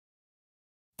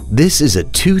This is a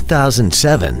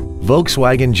 2007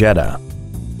 Volkswagen Jetta.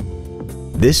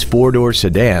 This four-door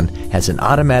sedan has an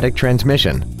automatic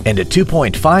transmission and a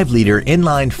 2.5-liter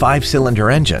inline 5-cylinder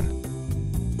engine.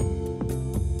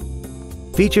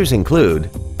 Features include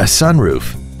a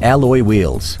sunroof, alloy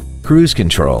wheels, cruise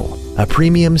control, a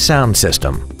premium sound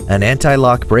system, an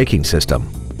anti-lock braking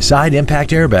system, side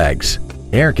impact airbags,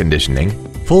 air conditioning,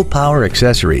 full power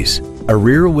accessories, a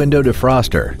rear window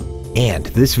defroster, and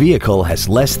this vehicle has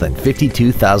less than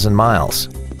 52,000 miles.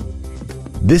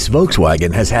 This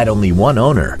Volkswagen has had only one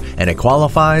owner and it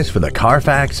qualifies for the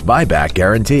Carfax buyback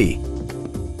guarantee.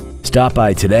 Stop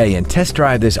by today and test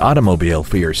drive this automobile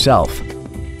for yourself.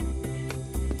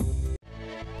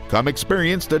 Come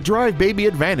experience the Drive Baby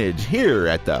advantage here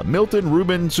at the Milton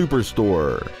Ruben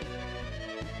Superstore.